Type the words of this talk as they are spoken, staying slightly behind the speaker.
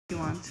you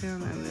want to?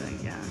 And I'd be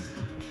like, yeah.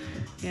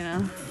 You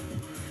know?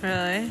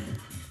 Really?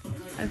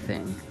 I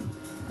think.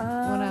 When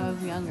I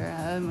was younger.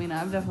 I mean,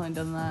 I've definitely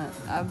done that.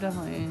 I've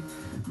definitely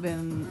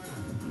been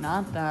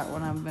not that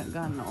when I've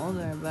gotten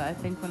older, but I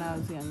think when I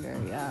was younger,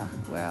 yeah,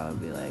 where I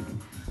would be like,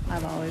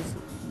 I've always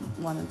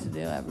wanted to do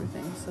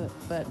everything, so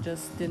but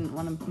just didn't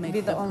want to make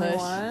the only push.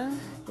 one?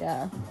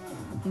 Yeah.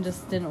 And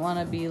just didn't want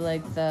to be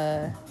like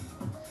the...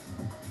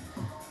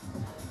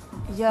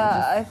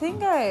 Yeah, I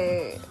think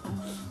I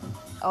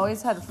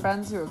always had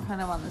friends who were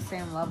kind of on the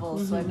same level,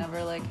 so I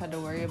never like had to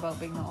worry about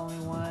being the only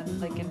one,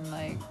 like in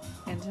like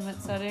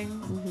intimate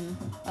settings.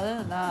 Other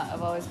than that,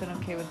 I've always been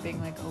okay with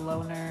being like a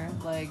loner,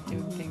 like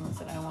doing things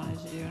that I wanted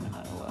to do no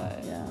matter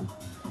what.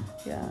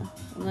 Yeah.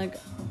 And like,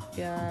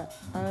 yeah,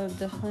 I was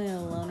definitely a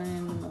loner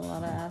in a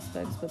lot of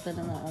aspects, but then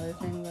in the other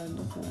things, I'm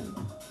just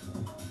like,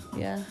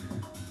 yeah.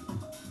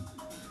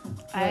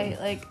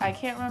 I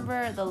can't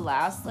remember the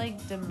last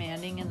like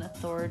demanding and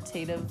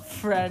authoritative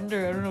friend,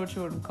 or I don't know what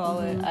you would call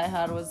it, I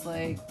had was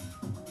like,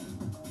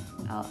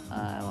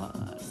 I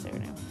won't say her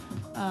name.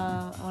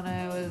 When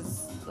I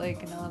was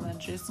like in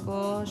elementary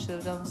school, she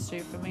lived down the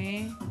street from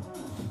me,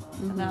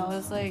 and that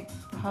was like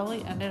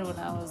probably ended when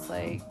I was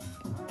like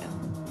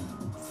in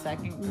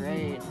second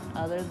grade.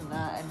 Other than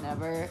that, I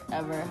never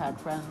ever had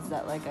friends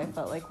that like I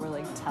felt like were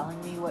like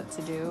telling me what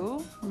to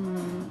do.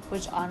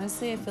 Which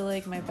honestly, I feel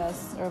like my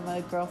best or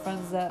my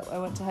girlfriends that I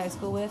went to high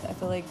school with, I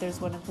feel like there's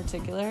one in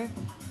particular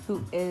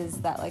who is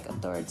that like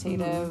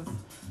authoritative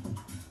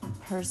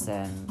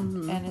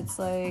person, and it's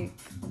like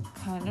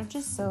kind of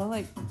just so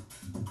like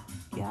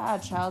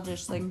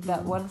childish, like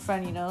that one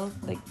friend, you know,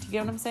 like, do you get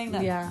what I'm saying?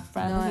 That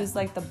friend who's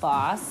like the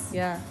boss.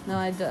 Yeah, no,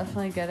 I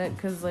definitely get it,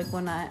 because like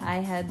when I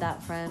had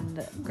that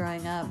friend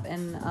growing up,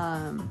 and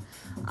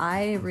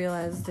I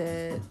realized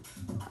it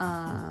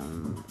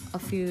a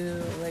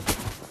few like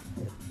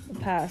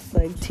past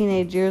like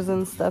teenage years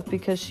and stuff,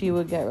 because she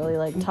would get really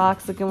like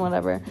toxic and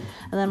whatever.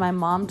 And then my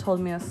mom told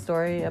me a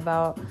story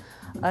about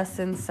us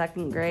in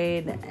second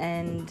grade,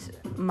 and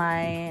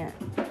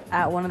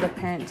at one of the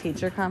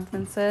parent-teacher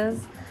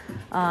conferences,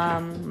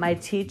 my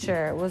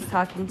teacher was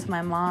talking to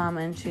my mom,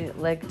 and she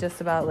like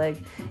just about like,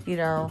 you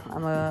know,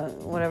 I'm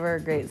a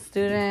great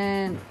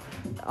student,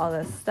 all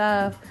this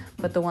stuff,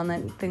 but the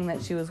thing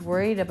that she was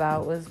worried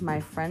about was my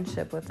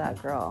friendship with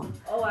that girl.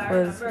 Oh, I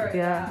remember.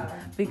 Yeah,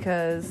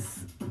 because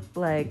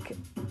like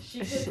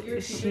your teacher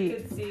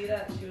could see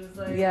that she was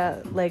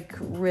like, like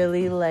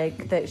really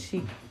like that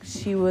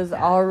she was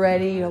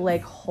already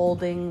like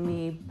holding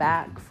me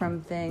back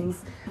from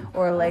things,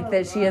 or like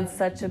that she had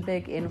such a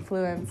big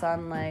influence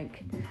on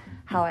like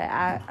how I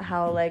act,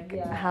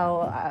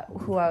 how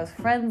who I was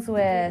friends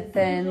with,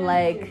 and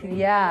like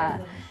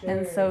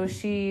and so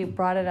she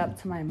brought it up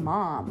to my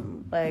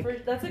mom.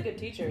 Like, that's a good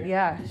teacher.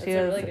 Yeah, she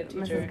was really good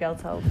teacher. Mrs.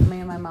 Geltel. Me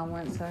and my mom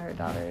went to her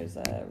daughter's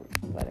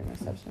wedding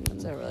reception.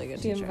 That's a really good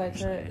she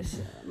teacher.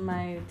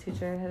 My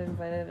teacher had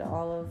invited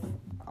all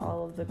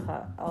of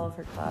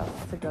her class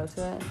to go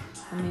to it,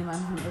 and me and my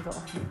mom were the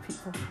only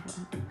people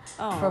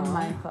from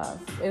my class.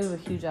 It was a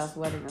huge ass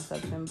wedding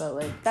reception, but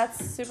like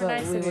that's super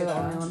nice. We were the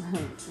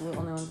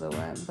only ones that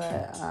went,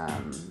 but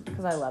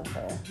because I loved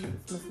her,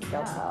 it's Mrs.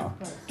 Geltel.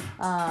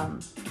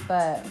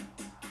 But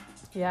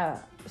yeah,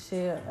 she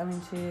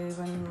even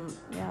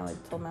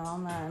told my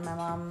mom that, and my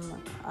mom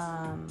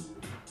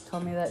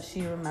told me that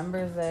she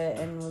remembers it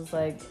and was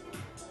like,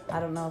 I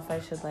don't know if I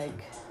should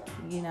like,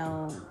 you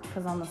know,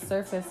 because on the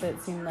surface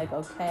it seemed like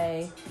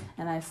okay,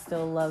 and I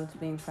still loved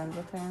being friends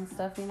with her and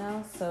stuff, you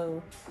know,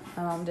 so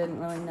my mom didn't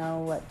really know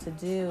what to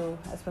do,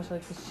 especially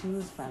because she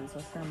was friends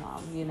with her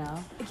mom, you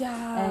know.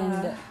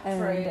 Yeah.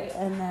 And right.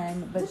 And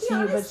then but she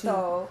never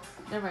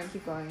mind,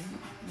 keep going.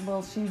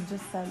 Well, she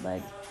just said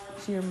like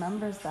she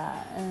remembers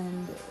that,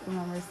 and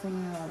remembers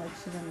thinking about like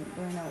she didn't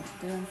really know what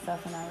to do and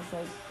stuff, and I was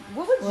like,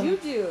 what would you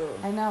do?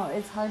 I know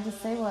it's hard to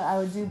say what I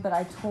would do, but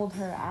I told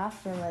her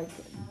after like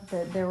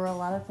that there were a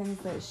lot of things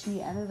that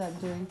she ended up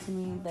doing to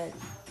me that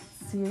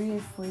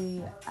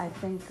seriously I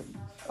think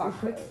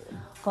fucked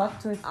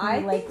with me. I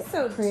like think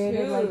so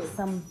created too. like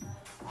some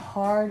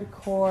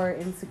hardcore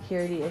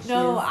insecurity issues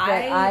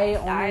that I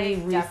only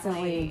recently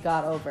definitely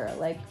got over,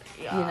 like,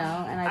 you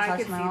know, and I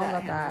talked to my mom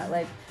about that,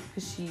 like,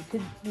 because she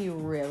could be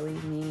really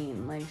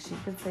mean, like she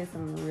could say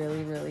some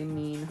really, really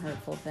mean,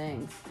 hurtful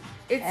things.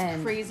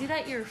 It's crazy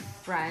that your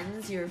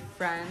friends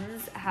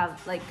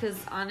have like, because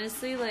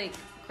honestly, like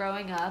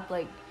growing up,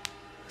 like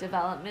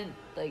development,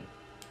 like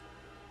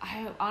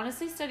I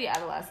honestly study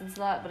adolescence a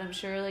lot, but I'm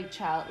sure like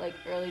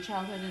early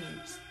childhood and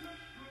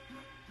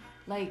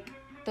like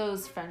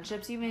those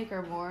friendships you make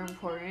are more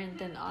important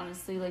than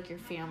honestly like your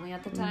family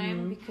at the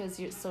time, because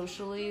you're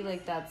socially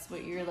like that's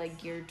what you're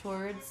like geared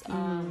towards.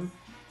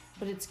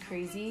 But it's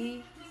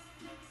crazy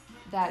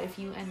that if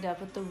you end up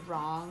with the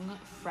wrong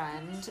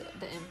friend,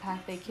 the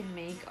impact they can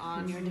make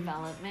on your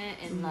development,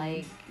 and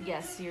like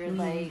you're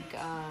like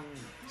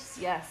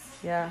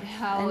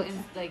how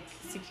like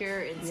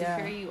insecure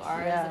you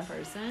are as a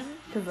person.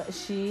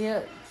 Because she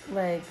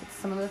like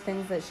some of the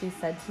things that she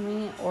said to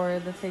me, or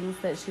the things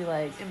that she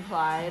like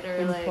implied,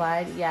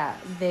 yeah,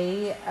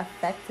 they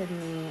affected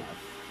me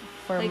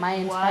for like my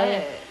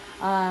entire.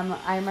 What?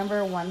 I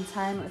remember one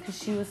time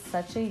because she was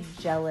such a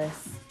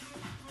jealous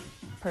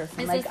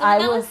person. Is like this the one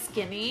that was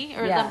skinny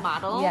or yeah, the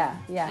model? Yeah.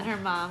 And her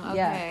mom. Okay.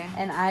 Yeah.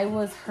 And I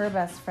was her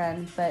best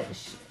friend, but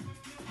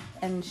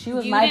she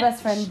was my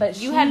best friend,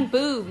 but you had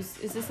boobs.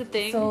 Is this a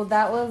thing? So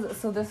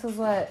this was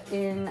what,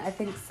 in I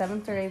think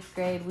 7th or 8th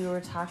grade, we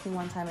were talking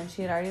one time, and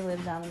she had already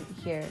lived down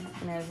here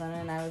in Arizona,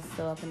 and I was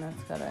still up in North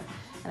Dakota.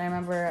 And I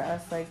remember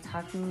us like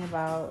talking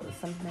about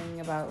something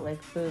about like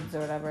boobs or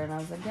whatever, and I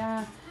was like,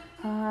 yeah,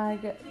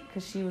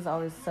 because she was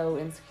always so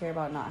insecure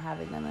about not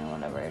having them and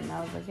whatever, and I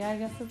was like, yeah, I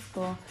guess it's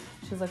cool.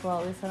 She was like, well,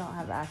 at least I don't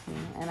have acne,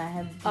 and I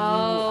had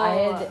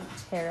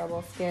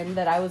terrible skin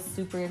that I was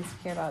super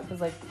insecure about,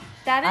 because like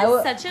that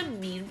is such a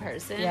mean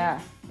person.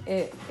 Yeah,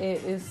 it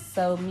is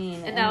so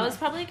mean. And that was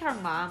probably like her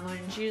mom,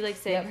 when she like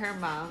saying her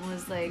mom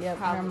was like,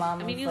 her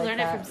mom. I mean, you like learn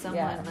that. it from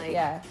someone.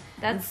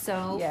 That's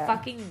so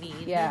fucking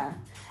mean. Yeah.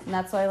 And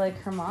that's why, like,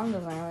 her mom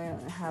doesn't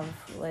really have,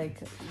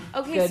 like,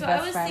 okay, good so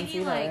best I was friends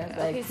thinking, either.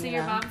 okay, so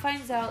your mom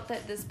finds out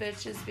that this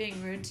bitch is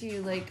being rude to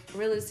you. Like,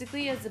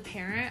 realistically, as a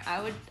parent,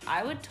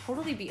 I would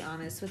totally be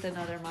honest with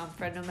another mom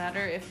friend, no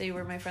matter if they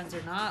were my friends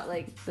or not.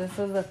 Like, this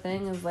is the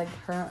thing, is, like,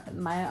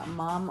 my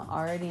mom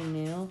already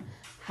knew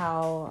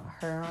how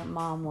her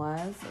mom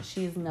was.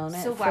 She's known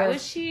it. So why would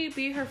she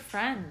be her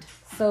friend?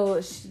 So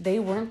they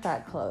weren't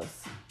that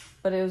close.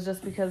 But it was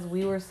just because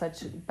we were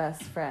such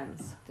best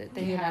friends. That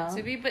they had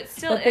to be, but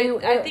still,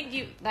 I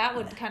think that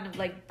would kind of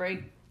like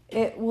break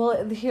it.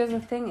 Well, here's the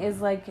thing: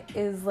 is like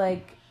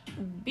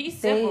be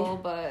civil,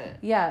 but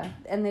yeah,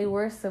 and they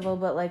were civil,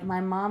 but like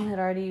my mom had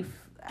already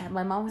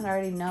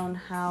known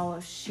how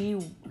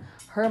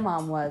her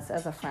mom was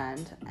as a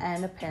friend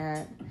and a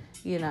parent,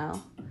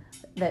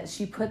 that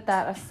she put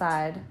that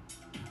aside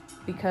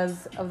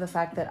because of the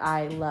fact that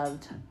I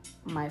loved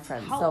my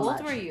friend so much. How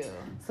old were you?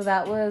 So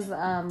that was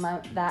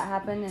that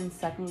happened in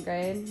 2nd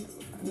grade.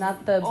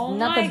 Not the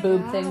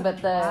boob thing,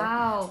 but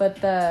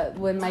the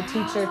when my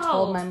teacher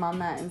told my mom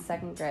that in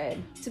 2nd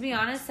grade. To be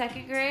honest,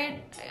 2nd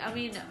grade, I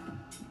mean,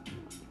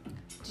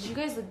 did you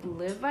guys like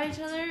live by each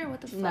other?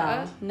 What the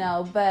fuck?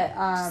 No, but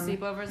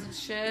sleepovers and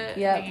shit.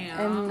 Yeah,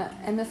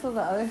 and this was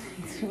the other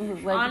thing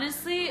too. Like,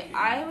 honestly,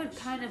 I would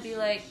kind of be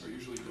like,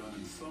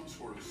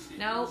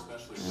 no,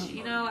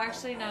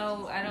 actually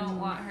no, I don't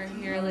want her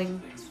here. Like,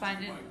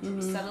 find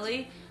it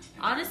subtly.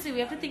 Honestly, we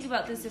have to think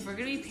about this if we're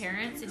gonna be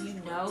parents,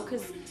 and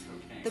because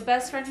the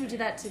best friend who did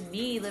that to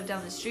me lived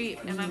down the street,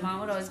 and my mom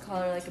would always call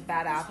her like a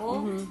bad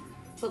apple.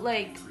 But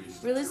like,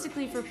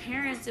 realistically, for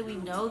parents, and we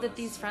know that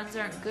these friends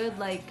aren't good,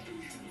 like,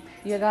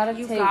 you gotta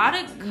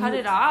cut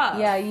it off.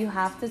 Yeah, you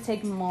have to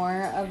take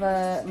more of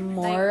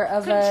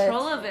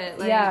control of it.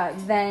 Like, yeah,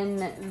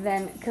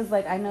 then because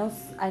like I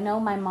know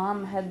my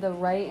mom had the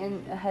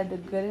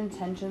good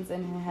intentions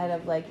in her head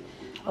of like,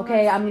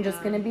 okay, I'm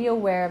just gonna be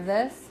aware of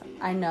this.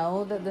 I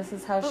know that this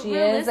is how she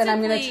is, and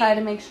I'm gonna try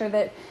to make sure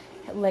that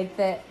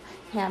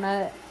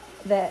Hannah,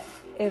 that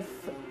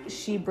if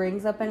she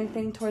brings up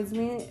anything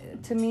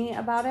to me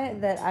about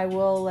it, that I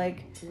will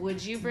like.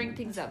 Would you bring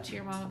things up to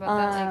your mom about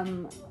that?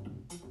 Like,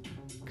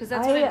 because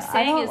that's what I'm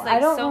saying is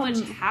like so much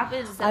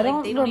happens that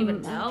like they don't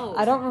even know.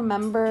 I don't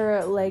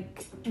remember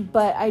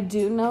but I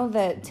do know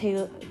that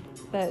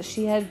that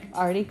she had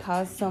already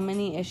caused so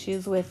many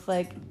issues with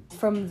like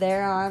from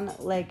there on,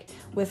 like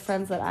with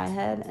friends that I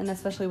had, and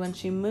especially when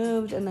she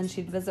moved and then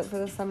she'd visit for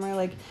the summer,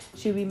 like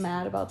she'd be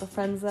mad about the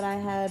friends that I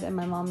had, and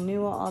my mom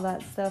knew all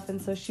that stuff,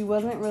 and so she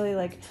wasn't really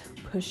like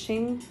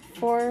pushing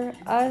for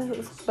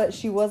us, but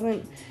she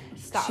wasn't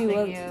stopping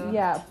you.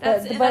 Yeah,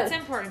 that's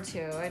important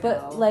too. I know.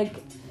 But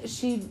like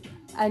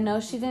I know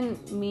she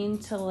didn't mean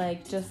to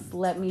like just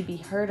let me be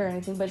hurt or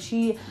anything, but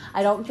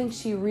I don't think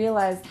she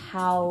realized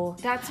how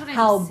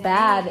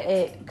bad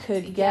it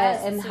could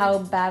get, and how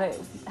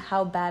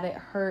bad it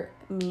hurt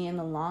me in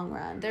the long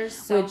run. There's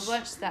so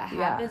much that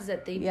happens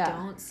that they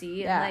don't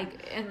see, and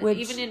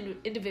even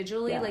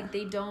individually, like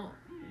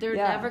they're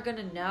never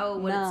gonna know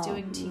what it's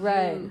doing to you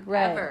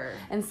ever.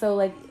 And so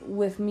like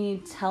with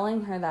me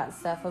telling her that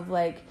stuff of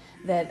like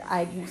that,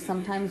 I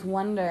sometimes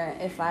wonder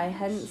if I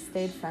hadn't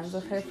stayed friends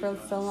with her for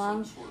so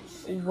long,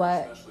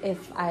 what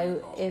if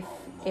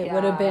it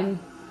would have been,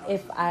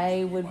 if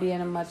I would be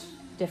in a much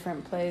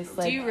different place.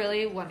 Like, do you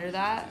really wonder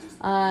that?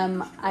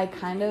 I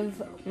kind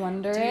of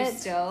wonder it. Do you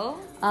still?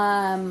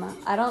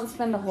 I don't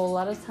spend a whole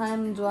lot of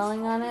time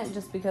dwelling on it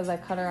just because I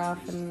cut her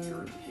off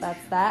and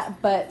that's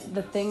that. But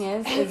the thing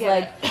is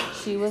like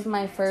she was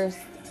my first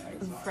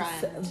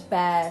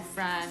best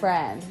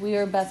friend. We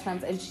were best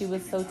friends, and she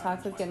was so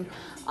toxic, and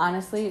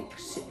honestly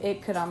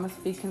it could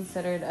almost be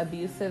considered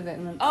abusive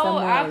in some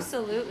ways.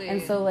 Absolutely.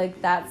 And so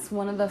like that's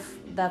one of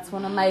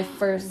my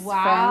first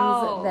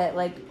friends that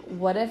like,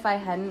 what if I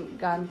hadn't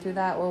gone through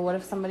that, or what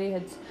if somebody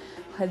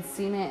had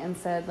seen it and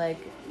said like,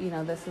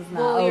 this is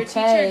not okay. Your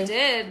teacher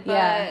did,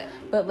 but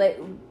but like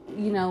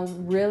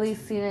really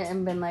seen it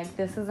and been like,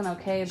 this isn't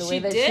okay. The way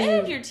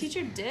that your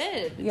teacher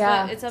did.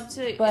 Yeah. But it's up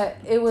to...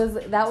 But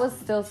that was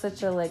still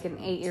such a, like, an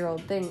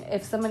 8-year-old thing.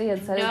 If somebody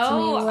had said it to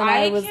me when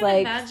I was can't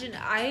like... imagine.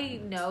 I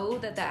know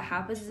that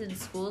happens in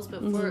schools,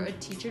 but for a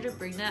teacher to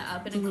bring that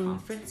up in a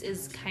conference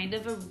is kind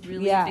of a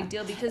really big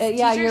deal, because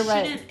teachers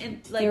shouldn't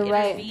intervene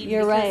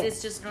because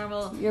it's just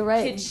normal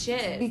kid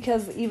shit.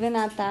 Because even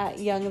at that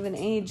young of an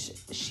age,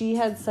 she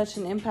had such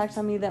an impact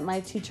on me that my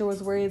teacher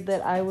was worried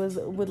that I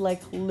would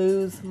like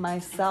lose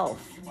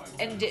myself.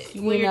 And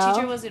your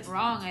teacher wasn't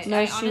wrong. I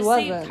honestly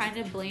wasn't. kind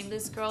of blame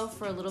this girl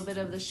for a little bit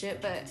of the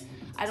shit, but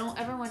I don't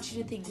ever want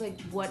you to think like,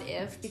 what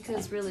if?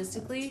 Because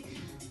realistically,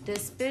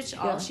 this bitch,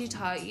 all she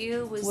taught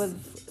you was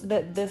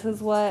that this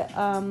is what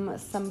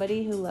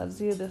somebody who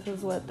loves you, this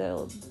is what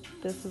they'll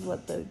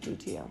do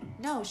to you.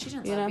 No, she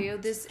didn't love you.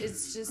 This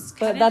is just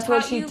but that's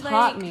what she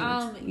taught me.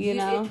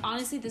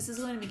 Honestly, this is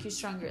going to make you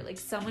stronger. Like,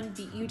 someone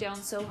beat you down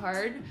so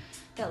hard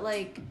that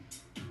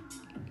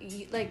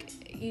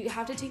you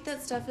have to take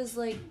that stuff as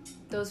like,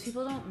 those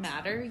people don't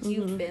matter.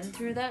 You've been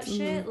through that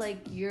shit. Like,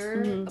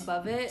 you're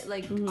above it.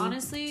 Like,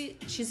 honestly,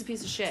 she's a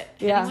piece of shit.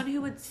 Anyone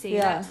who would say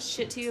that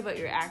shit to you about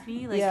your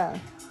acne, like,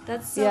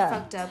 that's so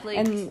fucked up. Like,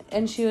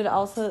 and she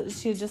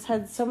just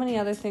had so many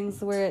other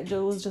things where it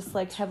was just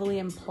like heavily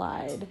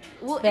implied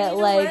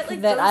that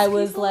that I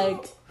was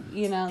like,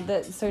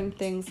 that certain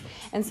things.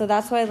 And so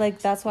that's why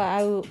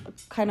I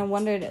kind of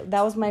wondered,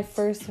 that was my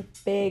first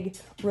big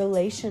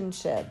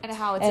relationship, and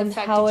how it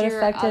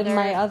affected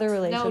my other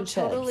relationships.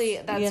 No, totally.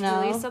 That's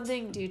really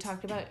something. Do you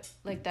talk about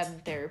like that in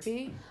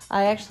therapy?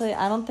 I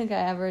don't think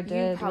I ever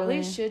did. You probably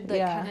really. should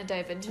kind of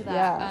dive into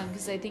that,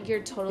 because I think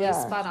you're totally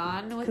spot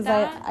on with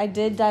that. Because I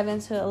did dive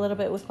into it a little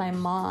bit with my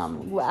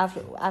mom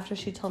after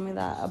she told me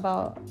that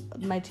about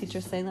my teacher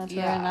saying that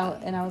to her,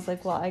 and I was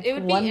like, well, I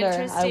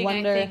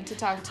wonder to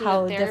talk to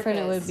how a different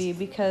it would be,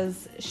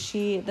 because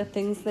the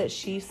things that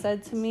she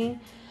said to me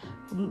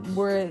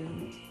were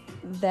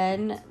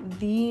then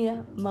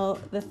the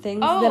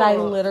things that I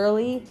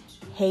literally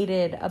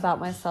hated about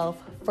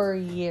myself for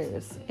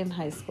years in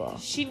high school.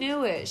 She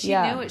knew it. She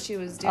knew what she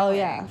was doing. Oh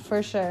yeah,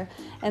 for sure.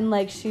 And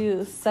like, she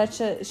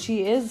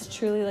is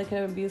truly like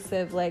an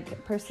abusive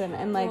like person,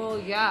 and like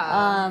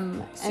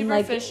and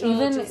like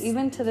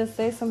even to this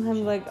day, sometimes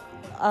like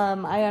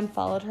I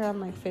unfollowed her on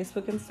like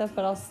Facebook and stuff,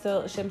 but I'm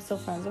still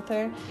friends with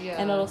her,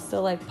 and it'll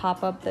still like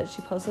pop up that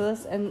she posted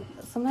this, and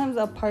sometimes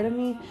a part of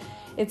me,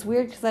 it's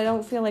weird because I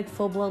don't feel like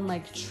full blown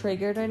like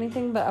triggered or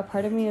anything, but a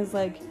part of me is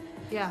like,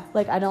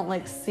 like I don't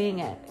like seeing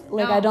it.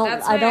 Like I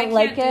don't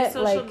like it.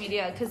 Social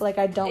media, cause like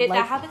I don't like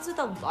that happens with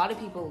a lot of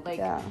people. Like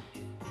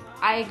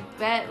I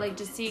bet like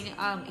just seeing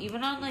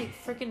even on like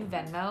freaking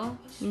Venmo,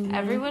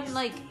 everyone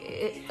like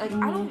I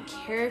don't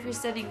care if you're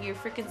sending your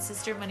freaking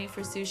sister money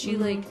for sushi,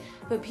 like,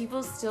 but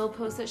people still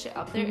post that shit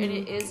up there, and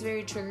it is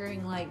very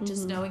triggering. Like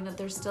just knowing that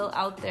they're still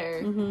out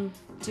there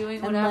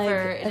doing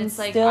whatever, and it's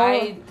like,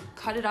 I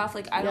cut it off.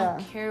 Like, I don't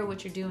care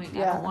what you're doing.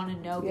 I don't want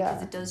to know,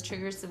 because it does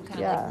trigger some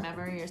kind of like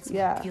memory or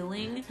some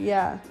feeling.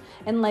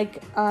 And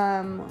like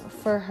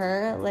for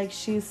her, like,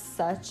 she's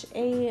such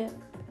a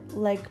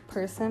like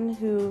person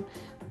who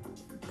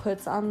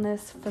puts on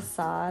this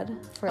facade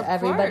for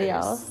everybody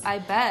else. I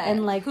bet.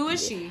 And like, who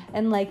is she?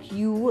 And like,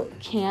 you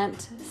can't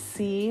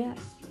see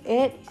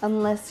it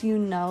unless you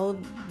know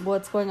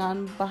what's going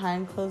on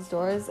behind closed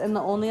doors. And the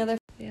only other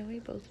we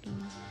both know.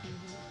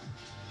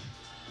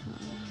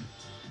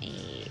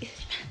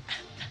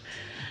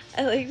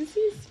 I like to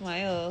see you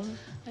smile.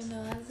 I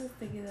know, I was just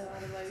thinking that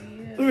about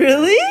you.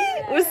 Really?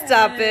 Yes. Well,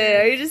 stop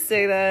it. Are you just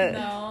saying that? No,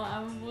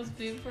 I was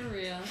being for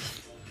real.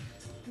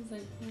 I was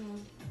like,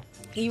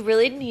 You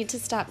really need to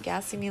stop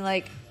gassing me.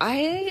 Like,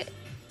 I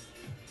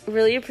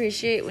really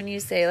appreciate when you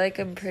say, like,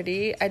 I'm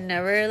pretty. I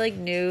never, like,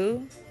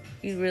 knew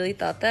you really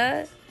thought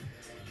that.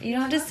 You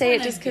don't have to say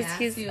it just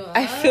because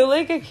I feel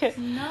like I can't.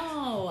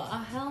 No,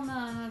 hell no,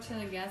 I'm not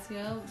trying to gas you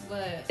up,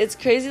 but it's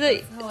crazy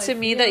that to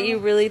me that you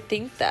really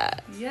think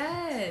that.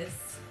 Yes.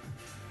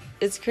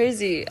 It's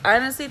crazy. I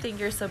honestly think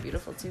you're so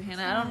beautiful too,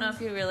 Hannah. I don't know if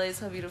you realize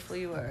how beautiful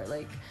you are.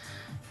 Like,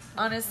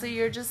 honestly,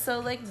 you're just so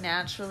like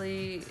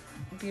naturally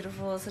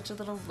beautiful, such a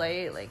little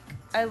light. Like,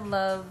 I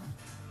love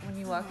when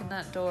you walk in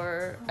that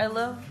door.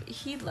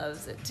 He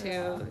loves it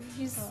too.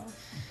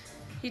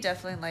 He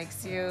definitely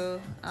likes you.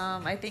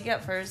 I think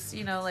at first,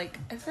 like,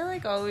 I feel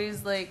like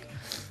always, like,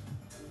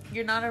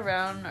 you're not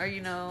around, or,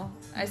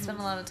 I spend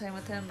a lot of time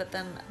with him, but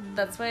then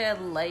that's why I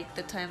like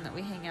the time that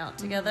we hang out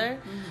together.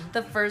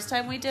 The first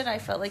time we did, I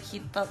felt like he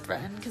felt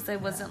threatened because I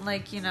wasn't,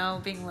 like,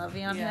 being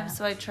lovey on him,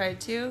 so I tried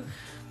to,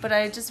 but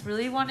I just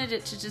really wanted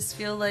it to just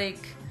feel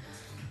like,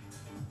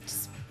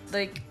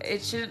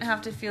 it shouldn't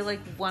have to feel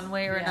like one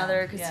way or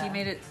another, because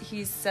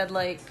he said,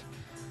 like,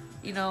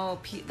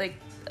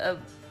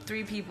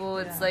 three people,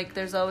 it's like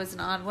there's always an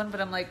odd one, but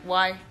I'm like,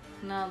 why?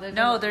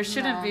 No, there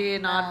shouldn't be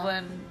an odd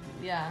one.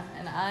 Yeah,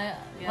 and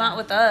not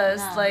with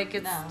us.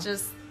 It's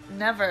just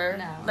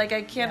never. Like,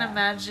 I can't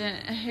imagine.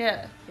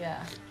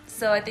 Yeah.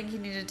 So I think he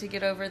needed to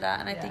get over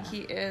that, and I think Yeah. he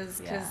is,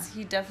 because Yeah.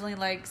 he definitely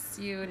likes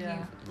you, and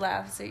Yeah. he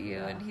laughs at you,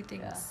 Yeah. and he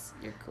thinks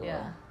you're cool.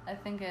 Yeah, I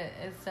think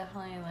it's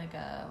definitely like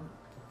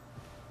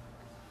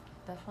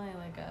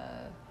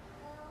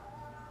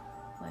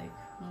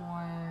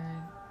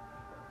more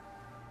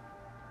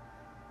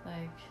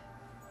like,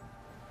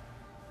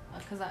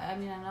 because I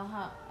mean, I know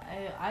how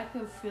I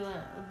could feel it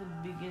at the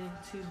beginning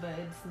too, but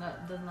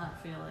does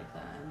not feel like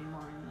that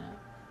anymore, you know.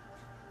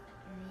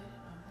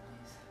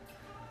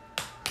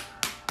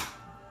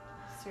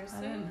 Seriously?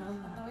 I didn't know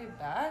On that. the way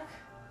back?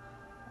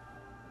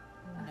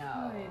 I No.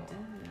 thought I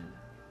did.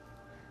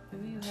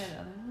 Maybe you had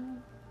other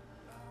one.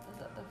 Was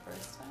that the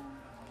first time?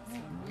 I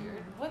don't know.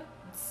 Weird. What?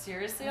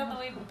 Seriously, on the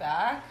way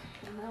back?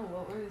 I don't know,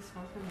 what were we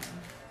smoking then?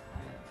 I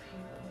gotta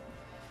pee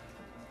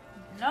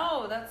though.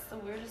 No, that's the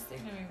weirdest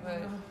thing to me,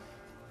 but were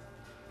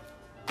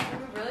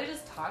we really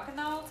just talking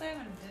the whole time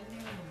and didn't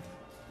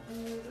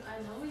even... I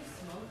know we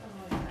smoked on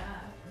the way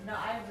back. No,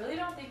 I really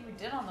don't think we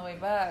did on the way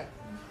back.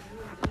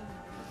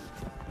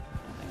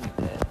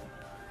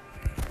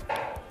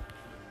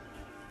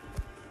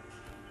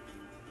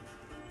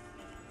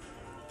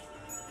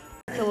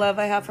 The love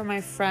I have for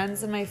my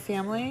friends and my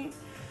family,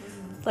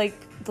 like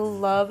the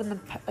love and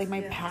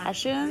my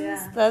passions.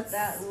 That's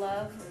that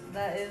love.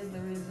 That is the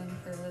reason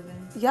for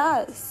living.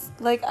 yes.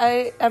 Like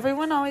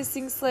everyone always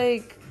thinks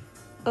like,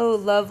 oh,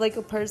 love like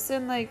a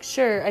person. Like,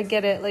 sure, I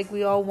get it. Like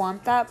we all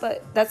want that,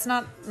 but that's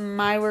not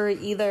my worry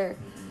either.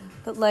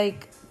 But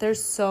like,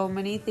 there's so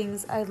many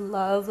things I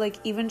love. Like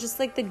even just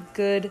like the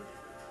good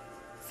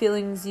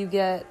feelings you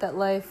get that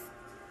life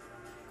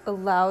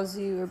allows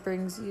you or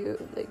brings to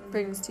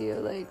you,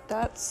 like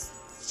that's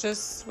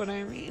just what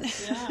I mean.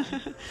 Yeah.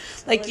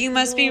 Like you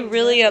must be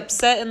really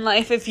upset in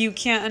life if you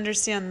can't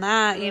understand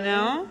that, you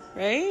know?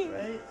 Right.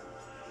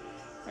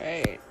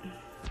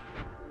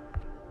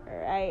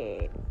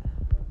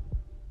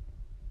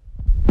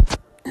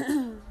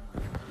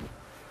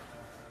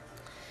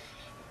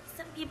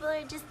 Some people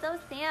are just so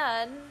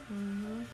sad.